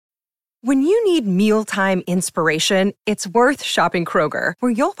When you need mealtime inspiration, it's worth shopping Kroger,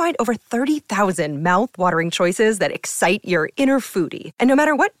 where you'll find over 30,000 mouth-watering choices that excite your inner foodie. And no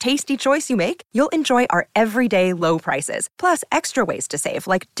matter what tasty choice you make, you'll enjoy our everyday low prices, plus extra ways to save,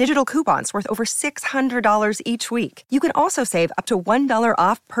 like digital coupons worth over $600 each week. You can also save up to $1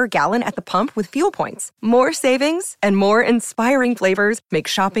 off per gallon at the pump with fuel points. More savings and more inspiring flavors make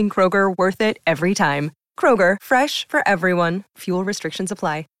shopping Kroger worth it every time. Kroger, fresh for everyone. Fuel restrictions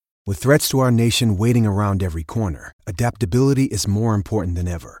apply. With threats to our nation waiting around every corner, adaptability is more important than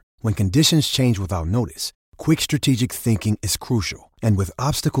ever. When conditions change without notice, quick strategic thinking is crucial. And with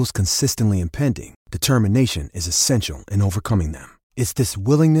obstacles consistently impending, determination is essential in overcoming them. It's this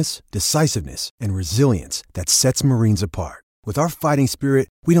willingness, decisiveness, and resilience that sets Marines apart. With our fighting spirit,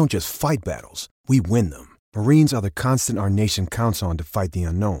 we don't just fight battles, we win them. Marines are the constant our nation counts on to fight the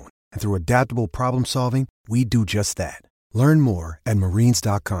unknown. And through adaptable problem solving, we do just that. Learn more at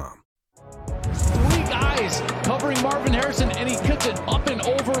marines.com. Three guys covering Marvin Harrison, and he gets it up and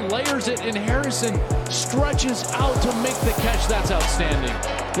over, layers it, and Harrison stretches out to make the catch. That's outstanding.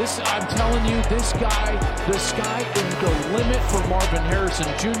 I'm telling you, this guy, the sky is the limit for Marvin Harrison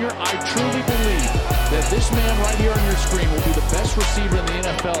Jr. I truly believe that this man right here on your screen will be the best receiver in the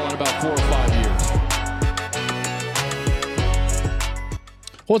NFL in about 4 or 5 years.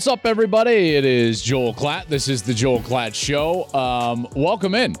 What's up, everybody? It is Joel Klatt. This is the Joel Klatt Show.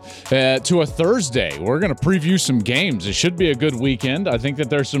 Welcome in to a Thursday. We're going to preview some games. It should be a good weekend. I think that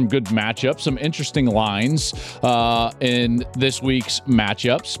there's some good matchups, some interesting lines in this week's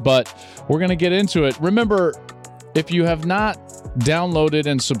matchups, but we're going to get into it. Remember, if you have not downloaded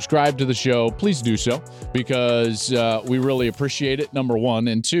and subscribed to the show, please do so, because we really appreciate it, number one.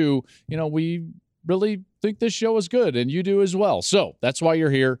 And two, we really think this show is good, and you do as well. So that's why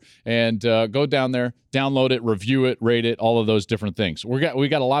you're here. And go down there, download it, review it, rate it, all of those different things. We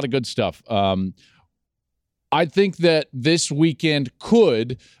got a lot of good stuff. I think that this weekend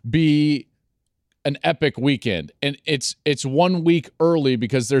could be an epic weekend, and it's 1 week early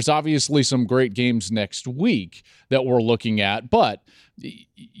because there's obviously some great games next week that we're looking at. But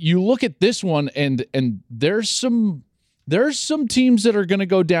you look at this one, and there's some teams that are going to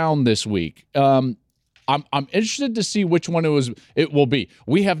go down this week. I'm interested to see which one it will be.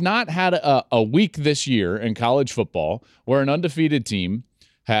 We have not had a week this year in college football where an undefeated team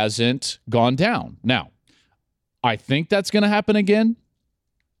hasn't gone down. Now, I think that's going to happen again.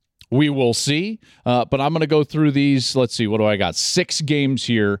 We will see. But I'm going to go through these. Let's see. What do I got? 6 games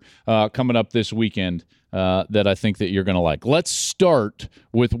here coming up this weekend that I think that you're going to like. Let's start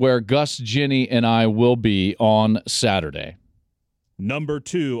with where Gus, Jenny, and I will be on Saturday. Number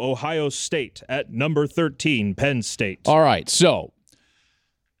 2, Ohio State at number 13, Penn State. All right, so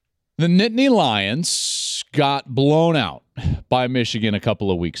the Nittany Lions got blown out by Michigan a couple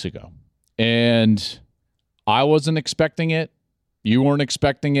of weeks ago, and I wasn't expecting it. You weren't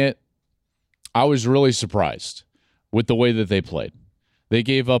expecting it. I was really surprised with the way that they played. They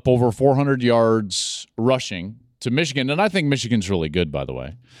gave up over 400 yards rushing to Michigan, and I think Michigan's really good, by the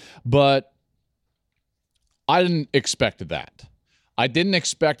way, but I didn't expect that. I didn't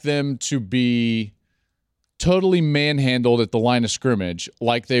expect them to be totally manhandled at the line of scrimmage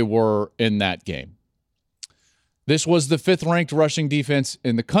like they were in that game. This was the 5th-ranked rushing defense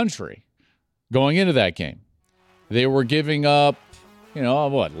in the country going into that game. They were giving up,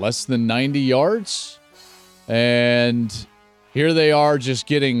 less than 90 yards? And here they are just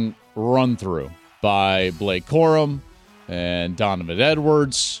getting run through by Blake Corum and Donovan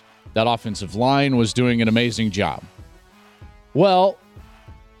Edwards. That offensive line was doing an amazing job. Well,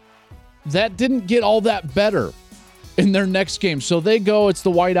 that didn't get all that better in their next game. So they go, it's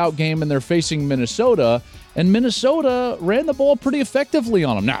the whiteout game, and they're facing Minnesota, and Minnesota ran the ball pretty effectively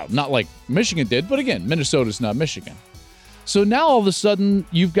on them. Now, not like Michigan did, but again, Minnesota's not Michigan. So now all of a sudden,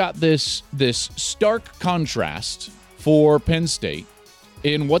 you've got this stark contrast for Penn State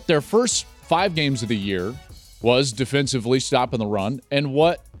in what their first 5 games of the year was defensively stopping the run, and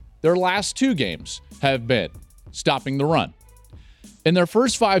what their last 2 games have been stopping the run. In their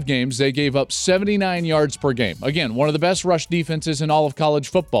first 5 games, they gave up 79 yards per game. Again, one of the best rush defenses in all of college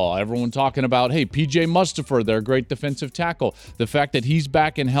football. Everyone talking about, hey, P.J. Mustipher, their great defensive tackle. The fact that he's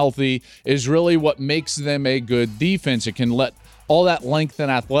back and healthy is really what makes them a good defense. It can let all that length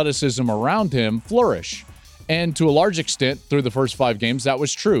and athleticism around him flourish. And to a large extent, through the first 5 games, that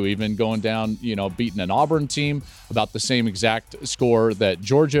was true. Even going down, beating an Auburn team, about the same exact score that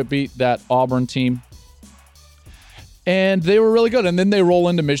Georgia beat that Auburn team. And they were really good. And then they roll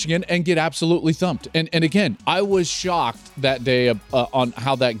into Michigan and get absolutely thumped. And again, I was shocked that day on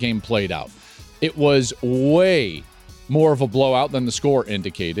how that game played out. It was way more of a blowout than the score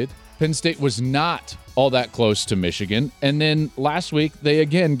indicated. Penn State was not all that close to Michigan. And then last week, they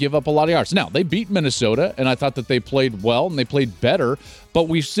again give up a lot of yards. Now, they beat Minnesota, and I thought that they played well and they played better, but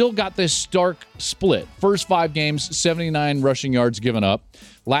we've still got this stark split. First 5 games, 79 rushing yards given up.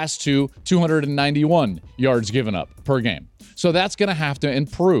 Last 2, 291 yards given up per game. So that's going to have to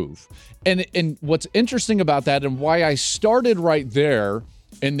improve. And what's interesting about that, and why I started right there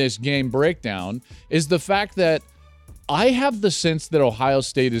in this game breakdown, is the fact that I have the sense that Ohio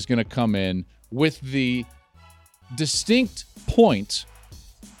State is going to come in with the distinct point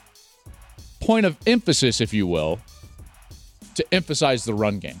of emphasis, if you will, to emphasize the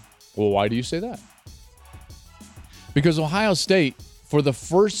run game. Well, why do you say that? Because Ohio State, for the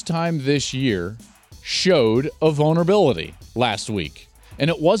first time this year, showed a vulnerability last week. And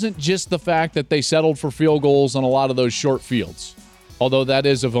it wasn't just the fact that they settled for field goals on a lot of those short fields, although that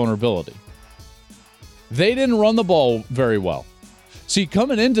is a vulnerability. They didn't run the ball very well. See,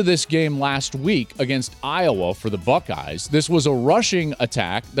 coming into this game last week against Iowa for the Buckeyes, this was a rushing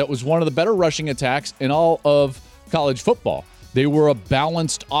attack that was one of the better rushing attacks in all of college football. They were a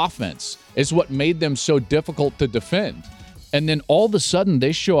balanced offense. It's what made them so difficult to defend. And then all of a sudden,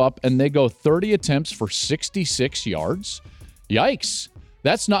 they show up and they go 30 attempts for 66 yards. Yikes.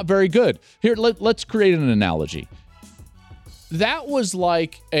 That's not very good. Here, let's create an analogy. That was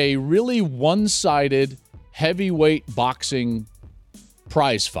like a really one-sided heavyweight boxing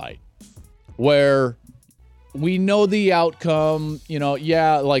prize fight where we know the outcome,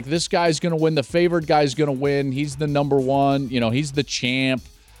 like this guy's going to win, the favored guy's going to win, he's the number one, he's the champ,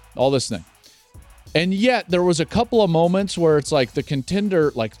 all this thing. And yet there was a couple of moments where it's like the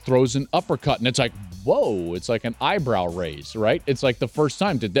contender like throws an uppercut and it's like, whoa, it's like an eyebrow raise, right? It's like the first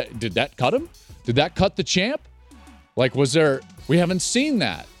time. Did that cut him? Did that cut the champ? Like, we haven't seen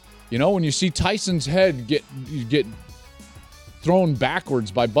that. When you see Tyson's head get thrown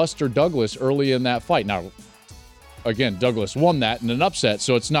backwards by Buster Douglas early in that fight. Now, again, Douglas won that in an upset,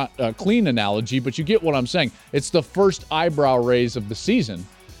 so it's not a clean analogy, but you get what I'm saying. It's the first eyebrow raise of the season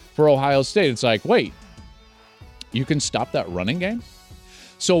for Ohio State. It's like, wait, you can stop that running game?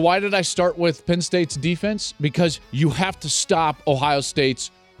 So why did I start with Penn State's defense? Because you have to stop Ohio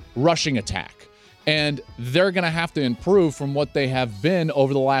State's rushing attack. And they're going to have to improve from what they have been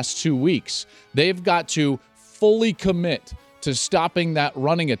over the last 2 weeks. They've got to fully commit to stopping that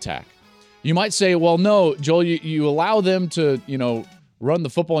running attack. You might say, well, no, Joel, you allow them to, run the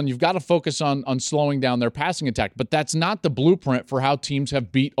football and you've got to focus on slowing down their passing attack. But that's not the blueprint for how teams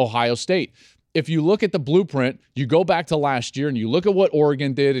have beat Ohio State. If you look at the blueprint, you go back to last year and you look at what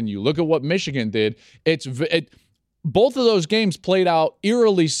Oregon did and you look at what Michigan did, both of those games played out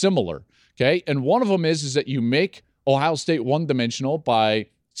eerily similar. Okay, and one of them is that you make Ohio State one-dimensional by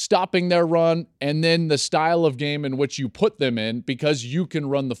stopping their run and then the style of game in which you put them in because you can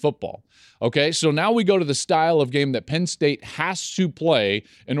run the football. Okay, so now we go to the style of game that Penn State has to play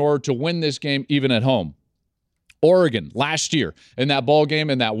in order to win this game even at home. Oregon last year in that ball game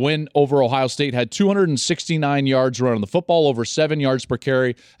and that win over Ohio State had 269 yards running the football, over 7 yards per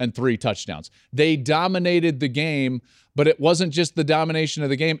carry, and 3 touchdowns. They dominated the game, but it wasn't just the domination of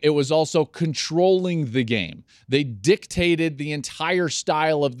the game. It was also controlling the game. They dictated the entire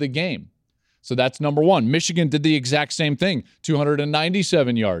style of the game. So that's number one. Michigan did the exact same thing.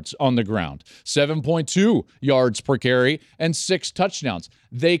 297 yards on the ground, 7.2 yards per carry, and 6 touchdowns.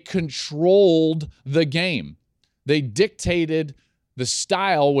 They controlled the game. They dictated the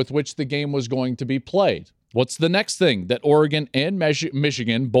style with which the game was going to be played. What's the next thing that Oregon and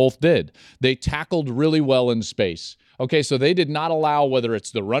Michigan both did? They tackled really well in space. Okay, so they did not allow, whether it's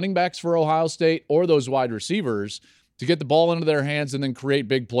the running backs for Ohio State or those wide receivers, to get the ball into their hands and then create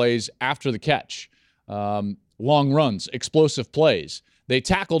big plays after the catch. Long runs, explosive plays. They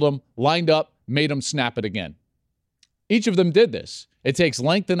tackled them, lined up, made them snap it again. Each of them did this. It takes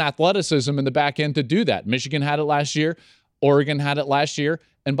length and athleticism in the back end to do that. Michigan had it last year. Oregon had it last year.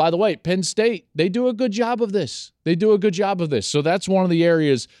 And by the way, Penn State, they do a good job of this. So that's one of the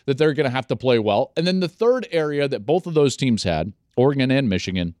areas that they're going to have to play well. And then the third area that both of those teams had, Oregon and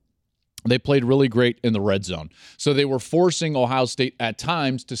Michigan, they played really great in the red zone. So they were forcing Ohio State at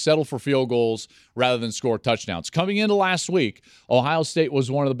times to settle for field goals rather than score touchdowns. Coming into last week, Ohio State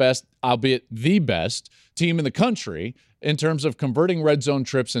was one of the best, albeit the best, team in the country in terms of converting red zone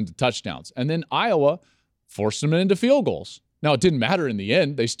trips into touchdowns. And then Iowa forced them into field goals. Now, it didn't matter in the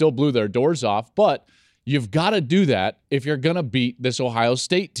end. They still blew their doors off, but you've got to do that if you're going to beat this Ohio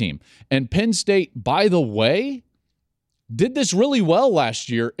State team. And Penn State, by the way, did this really well last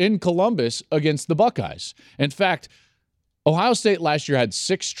year in Columbus against the Buckeyes. In fact, Ohio State last year had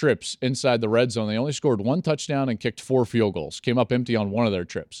 6 trips inside the red zone. They only scored 1 touchdown and kicked 4 field goals. Came up empty on one of their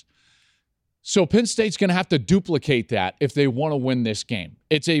trips. So Penn State's going to have to duplicate that if they want to win this game.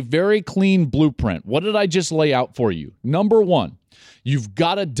 It's a very clean blueprint. What did I just lay out for you? Number 1, you've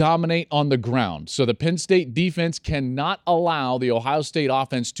got to dominate on the ground. So the Penn State defense cannot allow the Ohio State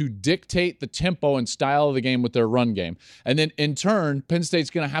offense to dictate the tempo and style of the game with their run game. And then in turn, Penn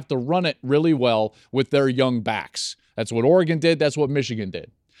State's going to have to run it really well with their young backs. That's what Oregon did. That's what Michigan did.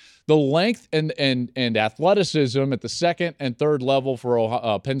 The length and athleticism at the second and third level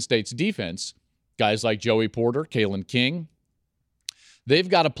for Penn State's defense, guys like Joey Porter, Kalen King, they've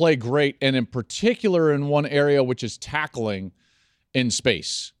got to play great, and in particular in one area, which is tackling in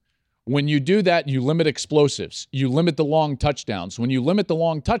space. When you do that, you limit explosives. You limit the long touchdowns. When you limit the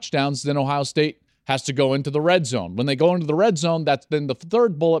long touchdowns, then Ohio State has to go into the red zone. When they go into the red zone, that's then the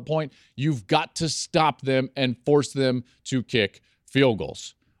third bullet point. You've got to stop them and force them to kick field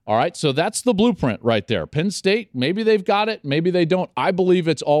goals. All right, so that's the blueprint right there. Penn State, maybe they've got it, maybe they don't. I believe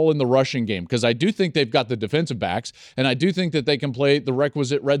it's all in the rushing game because I do think they've got the defensive backs, and I do think that they can play the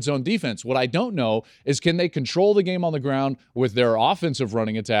requisite red zone defense. What I don't know is can they control the game on the ground with their offensive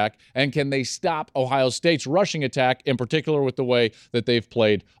running attack, and can they stop Ohio State's rushing attack, in particular with the way that they've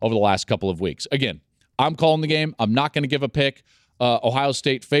played over the last couple of weeks. Again, I'm calling the game. I'm not going to give a pick. Ohio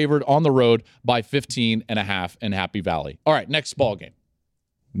State favored on the road by 15.5 in Happy Valley. All right, next ball game.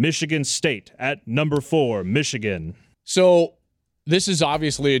 Michigan State at number 4, Michigan. So this is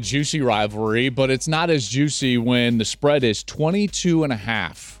obviously a juicy rivalry, but it's not as juicy when the spread is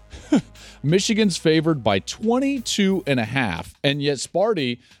 22.5. Michigan's favored by 22.5. And yet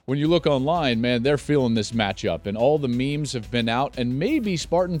Sparty, when you look online, man, they're feeling this matchup. And all the memes have been out. And maybe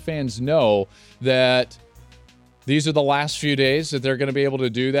Spartan fans know that these are the last few days that they're going to be able to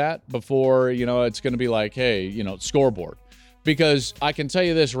do that before, it's going to be like, hey, scoreboard. Because I can tell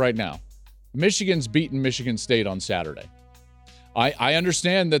you this right now, Michigan's beaten Michigan State on Saturday. I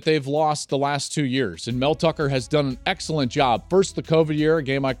understand that they've lost the last 2 years, and Mel Tucker has done an excellent job. First, the COVID year, a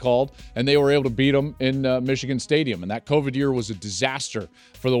game I called, and they were able to beat them in Michigan Stadium, and that COVID year was a disaster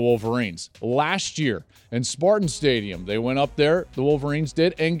for the Wolverines. Last year, in Spartan Stadium, they went up there, the Wolverines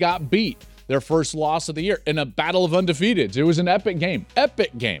did, and got beat. Their first loss of the year in a battle of undefeateds. It was an epic game.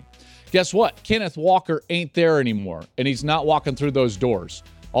 Epic game. Guess what? Kenneth Walker ain't there anymore, and he's not walking through those doors.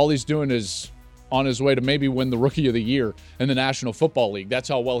 All he's doing is on his way to maybe win the Rookie of the Year in the National Football League. That's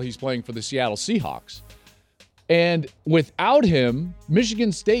how well he's playing for the Seattle Seahawks. And without him,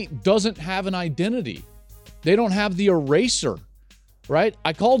 Michigan State doesn't have an identity. They don't have the eraser, right?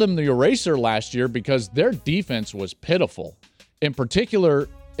 I called him the eraser last year because their defense was pitiful, in particular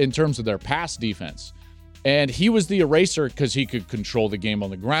in terms of their pass defense. And he was the eraser because he could control the game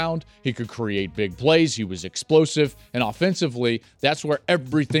on the ground. He could create big plays. He was explosive. And offensively, that's where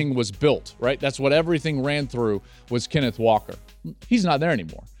everything was built, right? That's what everything ran through was Kenneth Walker. He's not there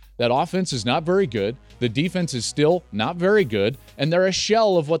anymore. That offense is not very good. The defense is still not very good. And they're a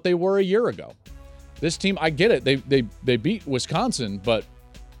shell of what they were a year ago. This team, I get it. They beat Wisconsin, but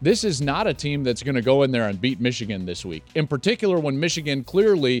this is not a team that's going to go in there and beat Michigan this week. In particular, when Michigan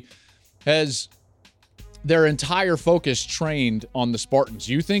clearly has their entire focus trained on the Spartans.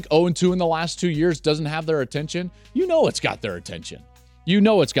 You think 0-2 in the last 2 years doesn't have their attention? You know it's got their attention.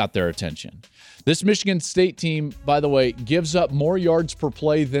 This Michigan State team, by the way, gives up more yards per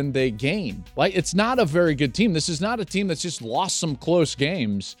play than they gain. Like, it's not a very good team. This is not a team that's just lost some close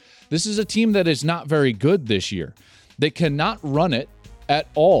games. This is a team that is not very good this year. They cannot run it at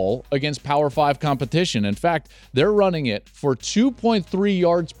all against Power 5 competition. In fact, they're running it for 2.3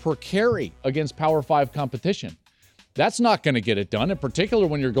 yards per carry against Power 5 competition. That's not going to get it done, in particular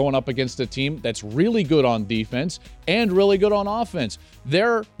when you're going up against a team that's really good on defense and really good on offense.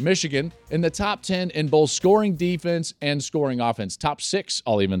 They're, Michigan, in the top 10 in both scoring defense and scoring offense. Top 6,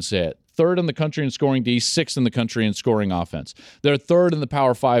 I'll even say it. 3rd in the country in scoring D, 6th in the country in scoring offense. They're 3rd in the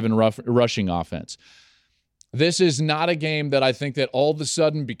Power 5 in rushing offense. This is not a game that I think that all of a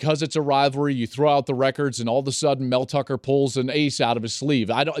sudden, because it's a rivalry, you throw out the records and all of a sudden Mel Tucker pulls an ace out of his sleeve.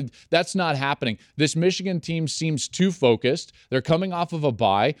 That's not happening. This Michigan team seems too focused. They're coming off of a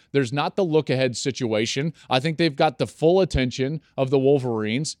bye. There's not the look-ahead situation. I think they've got the full attention of the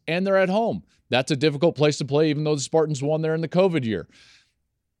Wolverines, and they're at home. That's a difficult place to play, even though the Spartans won there in the COVID year.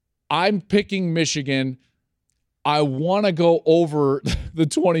 I'm picking Michigan. I want to go over the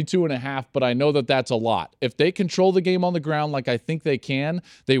 22.5, but I know that that's a lot. If they control the game on the ground like I think they can,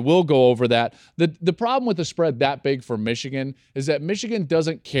 they will go over that. The problem with the spread that big for Michigan is that Michigan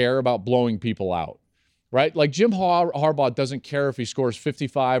doesn't care about blowing people out, right? Like Jim Harbaugh doesn't care if he scores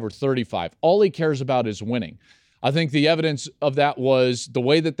 55 or 35. All he cares about is winning. I think the evidence of that was the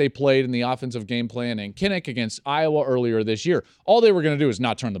way that they played in the offensive game plan in Kinnick against Iowa earlier this year. All they were going to do is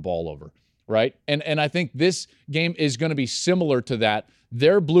not turn the ball over, right? And I think this game is going to be similar to that.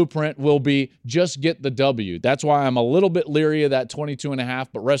 Their blueprint will be just get the W. That's why I'm a little bit leery of that 22.5,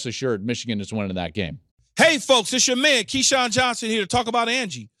 but rest assured, Michigan is winning that game. Hey, folks, it's your man, Keyshawn Johnson, here to talk about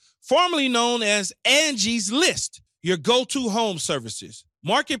Angie, formerly known as Angie's List, your go-to home services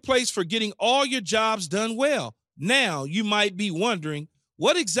marketplace for getting all your jobs done well. Now, you might be wondering,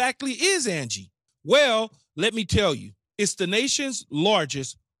 what exactly is Angie? Well, let me tell you, it's the nation's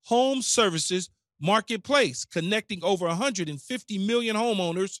largest home services marketplace, connecting over 150 million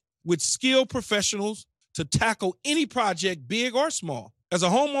homeowners with skilled professionals to tackle any project, big or small. As a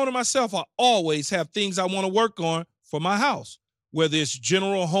homeowner myself, I always have things I want to work on for my house, whether it's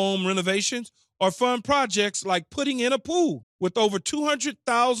general home renovations or fun projects like putting in a pool. With over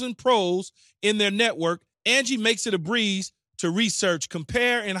 200,000 pros in their network, Angie makes it a breeze to research,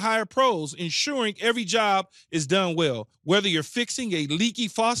 compare, and hire pros, ensuring every job is done well. Whether you're fixing a leaky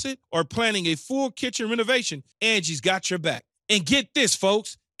faucet or planning a full kitchen renovation, Angie's got your back. And get this,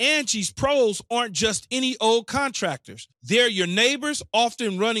 folks, Angie's pros aren't just any old contractors. They're your neighbors,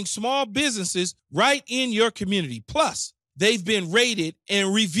 often running small businesses right in your community. Plus, they've been rated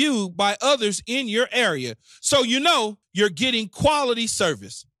and reviewed by others in your area, so you know you're getting quality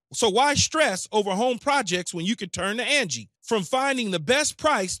service. So why stress over home projects when you can turn to Angie? From finding the best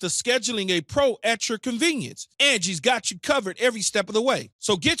price to scheduling a pro at your convenience, Angie's got you covered every step of the way.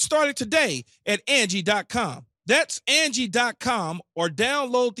 So get started today at Angie.com. That's Angie.com, or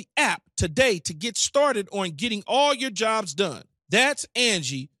download the app today to get started on getting all your jobs done. That's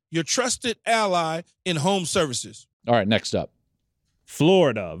Angie, your trusted ally in home services. All right, next up.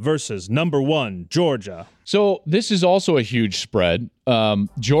 Florida versus number 1, Georgia. So this is also a huge spread.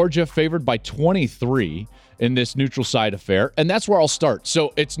 Georgia favored by 23 in this neutral site affair, and that's where I'll start.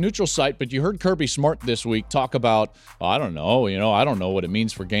 So it's neutral site, but you heard Kirby Smart this week talk about, I don't know what it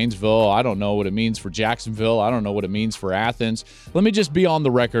means for Gainesville. I don't know what it means for Jacksonville. I don't know what it means for Athens. Let me just be on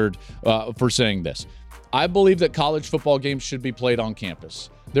the record for saying this. I believe that college football games should be played on campus.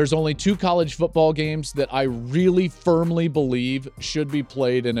 There's only 2 college football games that I really firmly believe should be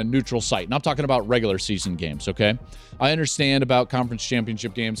played in a neutral site. And I'm talking about regular season games, okay? I understand about conference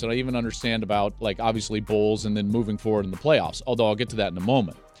championship games, and I even understand about, obviously bowls and then moving forward in the playoffs, although I'll get to that in a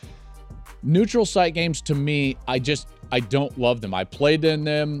moment. Neutral site games, to me, I don't love them. I played in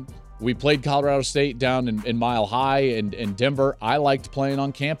them. We played Colorado State down in Mile High in Denver. I liked playing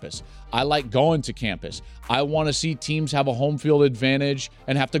on campus. I like going to campus. I want to see teams have a home field advantage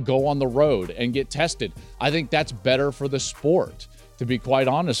and have to go on the road and get tested. I think that's better for the sport, to be quite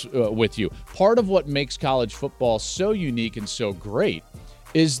honest with you. Part of what makes college football so unique and so great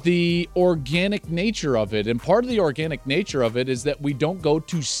is the organic nature of it. And part of the organic nature of it is that we don't go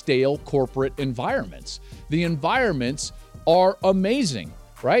to stale corporate environments. The environments are amazing,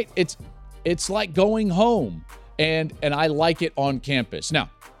 right? It's like going home, and I like it on campus. Now,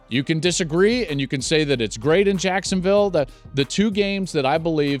 you can disagree, and you can say that it's great in Jacksonville. The 2 games that I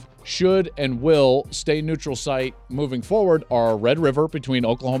believe should and will stay neutral site moving forward are Red River between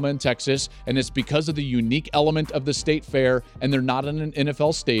Oklahoma and Texas, and it's because of the unique element of the state fair, and they're not in an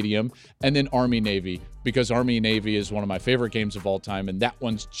NFL stadium, and then Army-Navy, because Army-Navy is one of my favorite games of all time, and that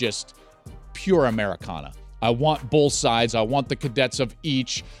one's just pure Americana. I want both sides. I want the cadets of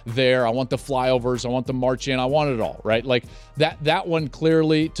each there. I want the flyovers. I want the march in. I want it all, right? Like that one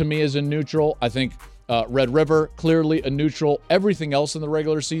clearly to me is a neutral. I think Red River, clearly a neutral. Everything else in the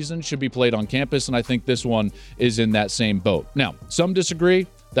regular season should be played on campus, and I think this one is in that same boat. Now, some disagree.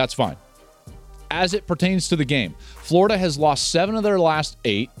 That's fine. As it pertains to the game, Florida has lost 7 of their last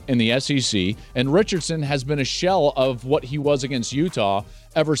 8 in the SEC, and Richardson has been a shell of what he was against Utah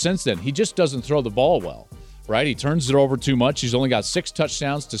ever since then. He just doesn't throw the ball well. Right? He turns it over too much. He's only got 6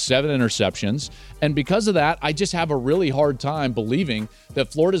 touchdowns to 7 interceptions. And because of that, I just have a really hard time believing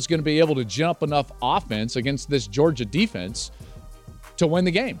that Florida's going to be able to jump enough offense against this Georgia defense to win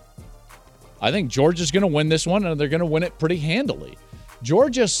the game. I think Georgia's going to win this one, and they're going to win it pretty handily.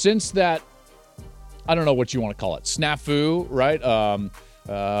 Georgia, since that, I don't know what you want to call it, snafu, right?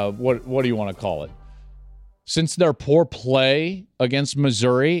 What do you want to call it? Since their poor play against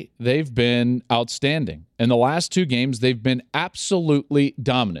Missouri, they've been outstanding. In the last 2 games, they've been absolutely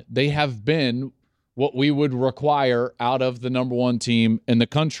dominant. They have been what we would require out of the number 1 team in the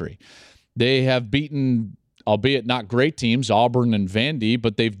country. They have beaten, albeit not great teams, Auburn and Vandy,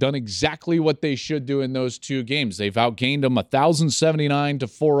 but they've done exactly what they should do in those 2 games. They've outgained them 1,079 to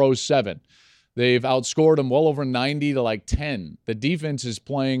 407. They've outscored them well over 90 to like 10. The defense is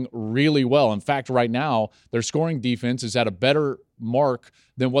playing really well. In fact, right now, their scoring defense is at a better mark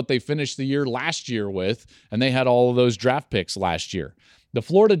than what they finished the year last year with, and they had all of those draft picks last year. The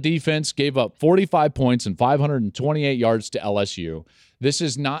Florida defense gave up 45 points and 528 yards to LSU. This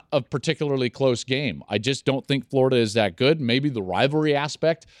is not a particularly close game. I just don't think Florida is that good. Maybe the rivalry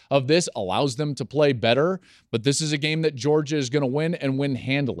aspect of this allows them to play better, but this is a game that Georgia is going to win and win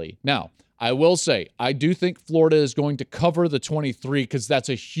handily. Now, I will say, I do think Florida is going to cover the 23 because that's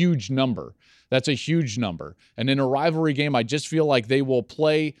a huge number. That's a huge number. And in a rivalry game, I just feel like they will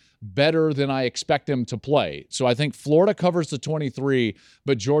play better than I expect them to play. So I think Florida covers the 23,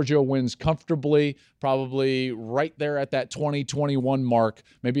 but Georgia wins comfortably, probably right there at that 20-21 mark,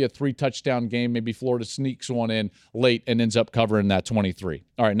 maybe a 3-touchdown game. Maybe Florida sneaks one in late and ends up covering that 23.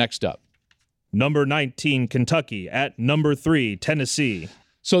 All right, next up. Number 19, Kentucky at number 3, Tennessee.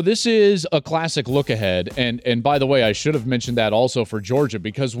 So this is a classic look ahead, and by the way, I should have mentioned that also for Georgia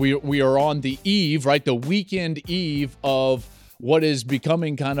because we are on the eve, right, the weekend eve of what is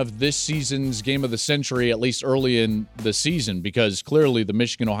becoming kind of this season's game of the century, at least early in the season, because clearly the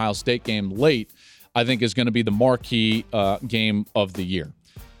Michigan-Ohio State game late, I think, is going to be the marquee game of the year.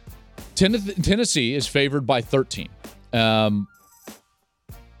 Tennessee is favored by 13.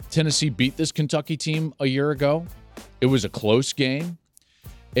 Tennessee beat this Kentucky team a year ago. It was a close game.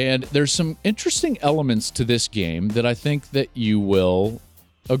 And there's some interesting elements to this game that I think that you will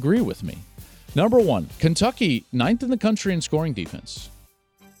agree with me. Number one, Kentucky, 9th in the country in scoring defense.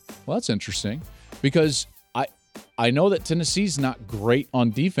 Well, that's interesting because I know that Tennessee's not great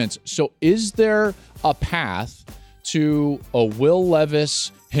on defense. So is there a path to a Will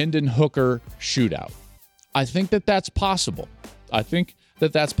Levis, Hendon Hooker shootout? I think that that's possible.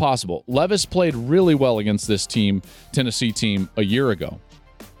 Levis played really well against this Tennessee team, a year ago.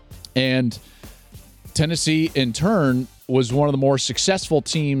 And Tennessee, in turn, was one of the more successful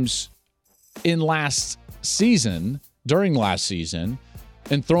teams during last season,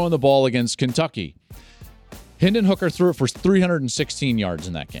 and throwing the ball against Kentucky. Hendon Hooker threw it for 316 yards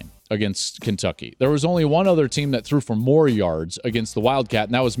in that game against Kentucky. There was only one other team that threw for more yards against the Wildcat,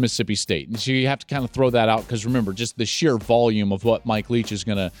 and that was Mississippi State. And so you have to kind of throw that out because, remember, just the sheer volume of what Mike Leach is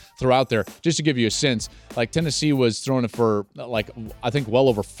going to throw out there. Just to give you a sense, like Tennessee was throwing it for, I think well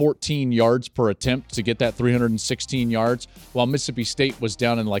over 14 yards per attempt to get that 316 yards, while Mississippi State was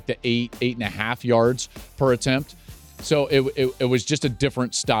down in like the 8.5 yards per attempt. So it was just a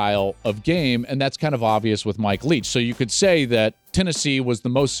different style of game, and that's kind of obvious with Mike Leach. So you could say that Tennessee was the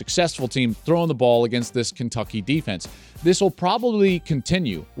most successful team throwing the ball against this Kentucky defense. This will probably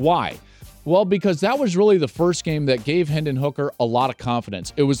continue. Why? Well, because that was really the first game that gave Hendon Hooker a lot of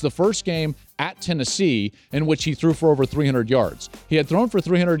confidence. It was the first game at Tennessee in which he threw for over 300 yards. He had thrown for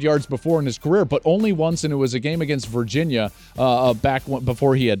 300 yards before in his career, but only once, and it was a game against Virginia back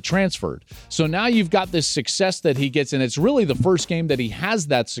before he had transferred. So now you've got this success that he gets, and it's really the first game that he has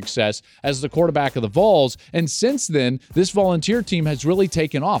that success as the quarterback of the Vols. And since then, this Volunteer team has really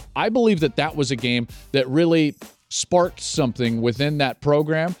taken off. I believe that was a game that really sparked something within that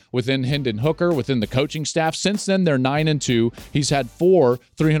program, within Hendon Hooker, within the coaching staff. Since then, they're 9-2. He's had 4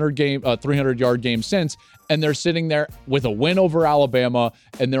 300-yard games since, and they're sitting there with a win over Alabama,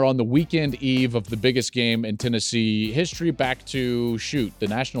 and they're on the weekend eve of the biggest game in Tennessee history, back to, the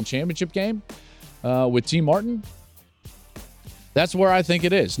national championship game with T. Martin. That's where I think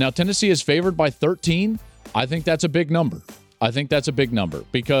it is. Now, Tennessee is favored by 13. I think that's a big number.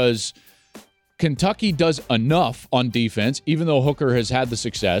 Because Kentucky does enough on defense, even though Hooker has had the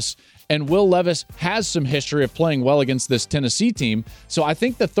success, and Will Levis has some history of playing well against this Tennessee team. So I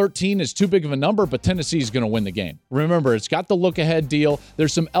think the 13 is too big of a number, but Tennessee is going to win the game. Remember, it's got the look-ahead deal.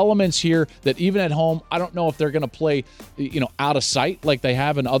 There's some elements here that even at home, I don't know if they're going to play, out of sight like they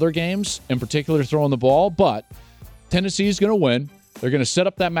have in other games, in particular throwing the ball, but Tennessee is going to win. They're going to set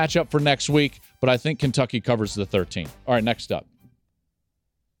up that matchup for next week, but I think Kentucky covers the 13. All right, next up.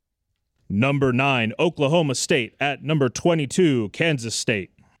 Number 9, Oklahoma State at number 22, Kansas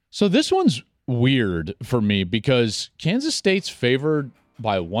State. So this one's weird for me because Kansas State's favored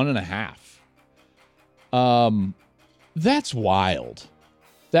by 1.5. That's wild.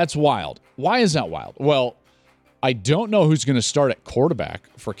 Why is that wild? Well, I don't know who's going to start at quarterback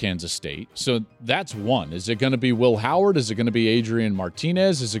for Kansas State. So that's one. Is it going to be Will Howard? Is it going to be Adrian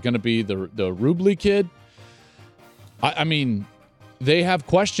Martinez? Is it going to be the Rubley kid? I mean, they have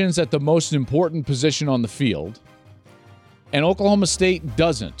questions at the most important position on the field, and Oklahoma State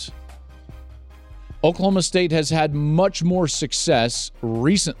doesn't. Oklahoma State has had much more success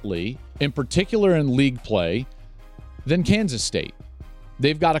recently, in particular in league play, than Kansas State.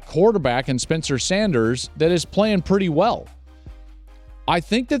 they've got a quarterback in Spencer Sanders that is playing pretty well. I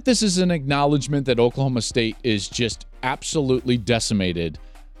think that this is an acknowledgement that Oklahoma State is just absolutely decimated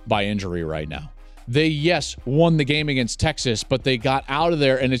by injury right now. They, yes, won the game against Texas, but they got out of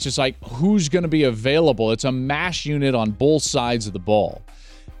there, and it's just like, who's going to be available? It's a mash unit on both sides of the ball.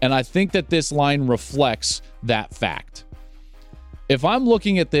 And I think that this line reflects that fact. If I'm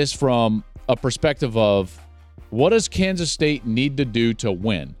looking at this from a perspective of what does Kansas State need to do to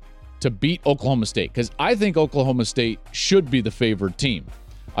win, to beat Oklahoma State? Because I think Oklahoma State should be the favored team.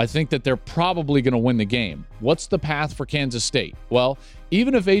 I think that they're probably going to win the game. What's the path for Kansas State? Well,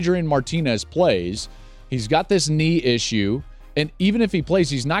 even if Adrian Martinez plays, he's got this knee issue. And even if he plays,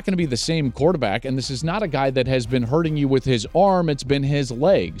 he's not going to be the same quarterback. And this is not a guy that has been hurting you with his arm. It's been his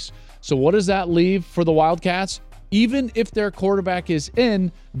legs. So what does that leave for the Wildcats? Even if their quarterback is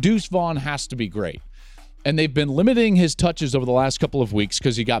in, Deuce Vaughn has to be great. And they've been limiting his touches over the last couple of weeks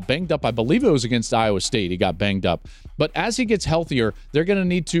because he got banged up. I believe it was against Iowa State. He got banged up. But as he gets healthier, they're going to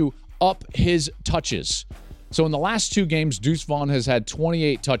need to up his touches. So in the last 2 games, Deuce Vaughn has had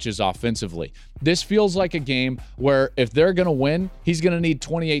 28 touches offensively. This feels like a game where if they're going to win, he's going to need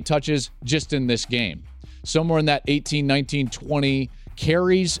 28 touches just in this game. Somewhere in that 18, 19, 20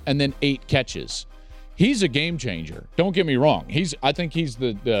 carries and then 8 catches. He's a game changer. Don't get me wrong. I think he's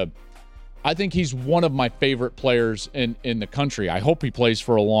I think he's one of my favorite players in the country. I hope he plays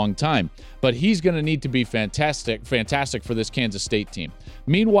for a long time. But he's going to need to be fantastic for this Kansas State team.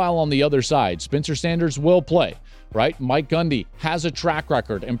 Meanwhile, on the other side, Spencer Sanders will play, right? Mike Gundy has a track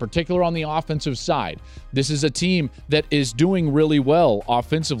record, in particular on the offensive side. This is a team that is doing really well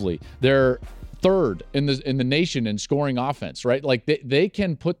offensively. They're third in the nation in scoring offense, right? Like they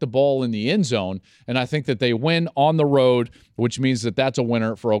can put the ball in the end zone, and I think that they win on the road, which means that that's a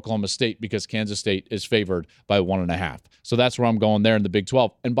winner for Oklahoma State because Kansas State is favored by 1.5. So that's where I'm going there in the Big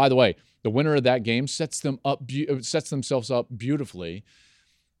 12. And by the way, the winner of that game sets themselves up beautifully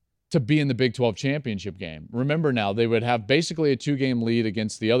to be in the Big 12 championship game. Remember now, they would have basically a 2-game lead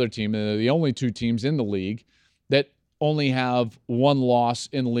against the other team, and they're the only 2 teams in the league that only have 1 loss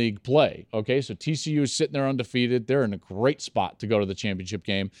in league play. Okay, so TCU is sitting there undefeated. They're in a great spot to go to the championship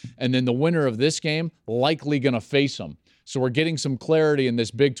game. And then the winner of this game likely going to face them. So we're getting some clarity in this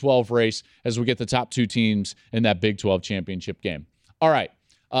Big 12 race as we get the top 2 teams in that Big 12 championship game. All right,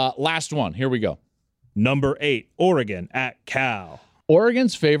 last one. Here we go. Number 8, Oregon at Cal.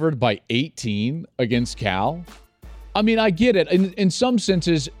 Oregon's favored by 18 against Cal. I mean, I get it. In some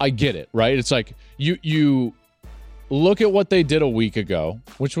senses, I get it, right? It's like you look at what they did a week ago,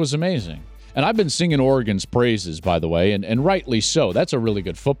 which was amazing. And I've been singing Oregon's praises, by the way, and rightly so. That's a really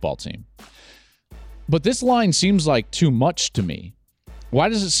good football team. But this line seems like too much to me. Why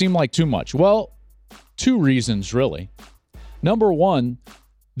does it seem like too much? Well, 2 reasons, really. Number 1,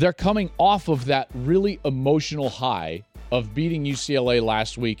 they're coming off of that really emotional high of beating UCLA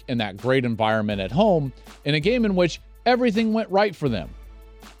last week in that great environment at home in a game in which everything went right for them.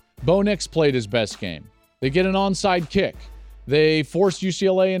 Bo Nix played his best game. They get an onside kick. They forced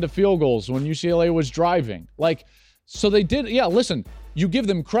UCLA into field goals when UCLA was driving. So they did, listen, you give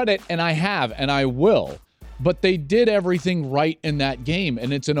them credit, and I have, and I will. But they did everything right in that game,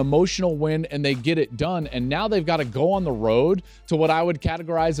 and it's an emotional win, and they get it done. And now they've got to go on the road to what I would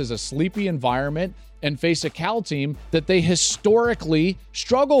categorize as a sleepy environment and face a Cal team that they historically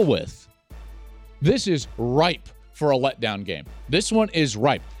struggle with. This is ripe for a letdown game. This one is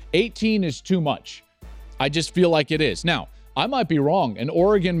ripe. 18 is too much. I just feel like it is. Now, I might be wrong, and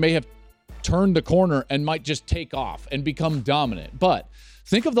Oregon may have turned the corner and might just take off and become dominant. But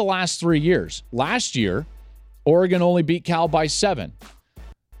think of the last 3 years. Last year, Oregon only beat Cal by 7.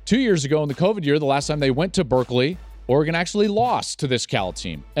 2 years ago in the COVID year, the last time they went to Berkeley, Oregon actually lost to this Cal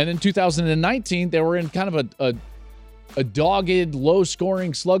team. And in 2019, they were in kind of a dogged,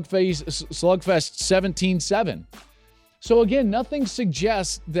 low-scoring slugfest 17-7. So again, nothing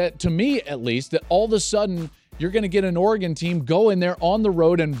suggests that, to me at least, that all of a sudden you're going to get an Oregon team go in there on the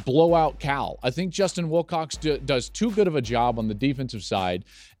road and blow out Cal. I think Justin Wilcox does too good of a job on the defensive side,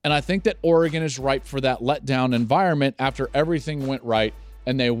 and I think that Oregon is ripe for that letdown environment after everything went right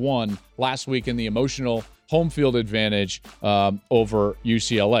and they won last week in the emotional home field advantage over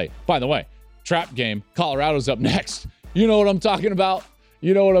UCLA. By the way, trap game, Colorado's up next. You know what I'm talking about?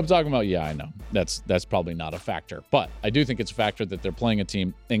 You know what I'm talking about? Yeah, I know. That's probably not a factor. But I do think it's a factor that they're playing a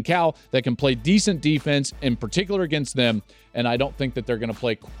team in Cal that can play decent defense, in particular against them, and I don't think that they're going to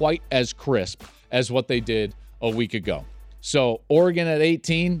play quite as crisp as what they did a week ago. So Oregon at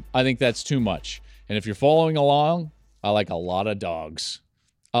 18, I think that's too much. And if you're following along, I like a lot of dogs.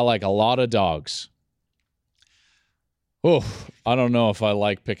 Oh, I don't know if I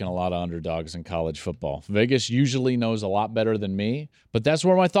like picking a lot of underdogs in college football. Vegas usually knows a lot better than me, but that's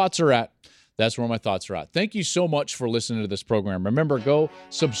where my thoughts are at. Thank you so much for listening to this program. Remember, go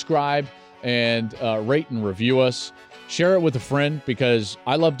subscribe and rate and review us. Share it with a friend because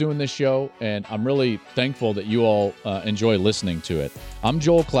I love doing this show, and I'm really thankful that you all enjoy listening to it. I'm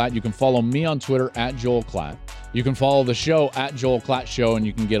Joel Klatt. You can follow me on Twitter at Joel Klatt. You can follow the show at Joel Klatt Show, and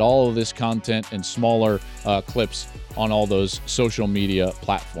you can get all of this content in smaller clips on all those social media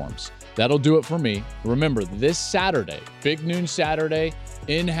platforms. That'll do it for me. Remember, this Saturday, Big Noon Saturday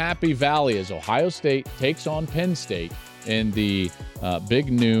in Happy Valley, as Ohio State takes on Penn State in the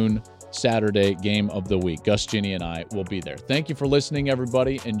Big Noon Saturday game of the week. Gus, Ginny, and I will be there. Thank you for listening,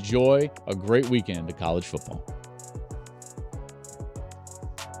 everybody. Enjoy a great weekend of college football.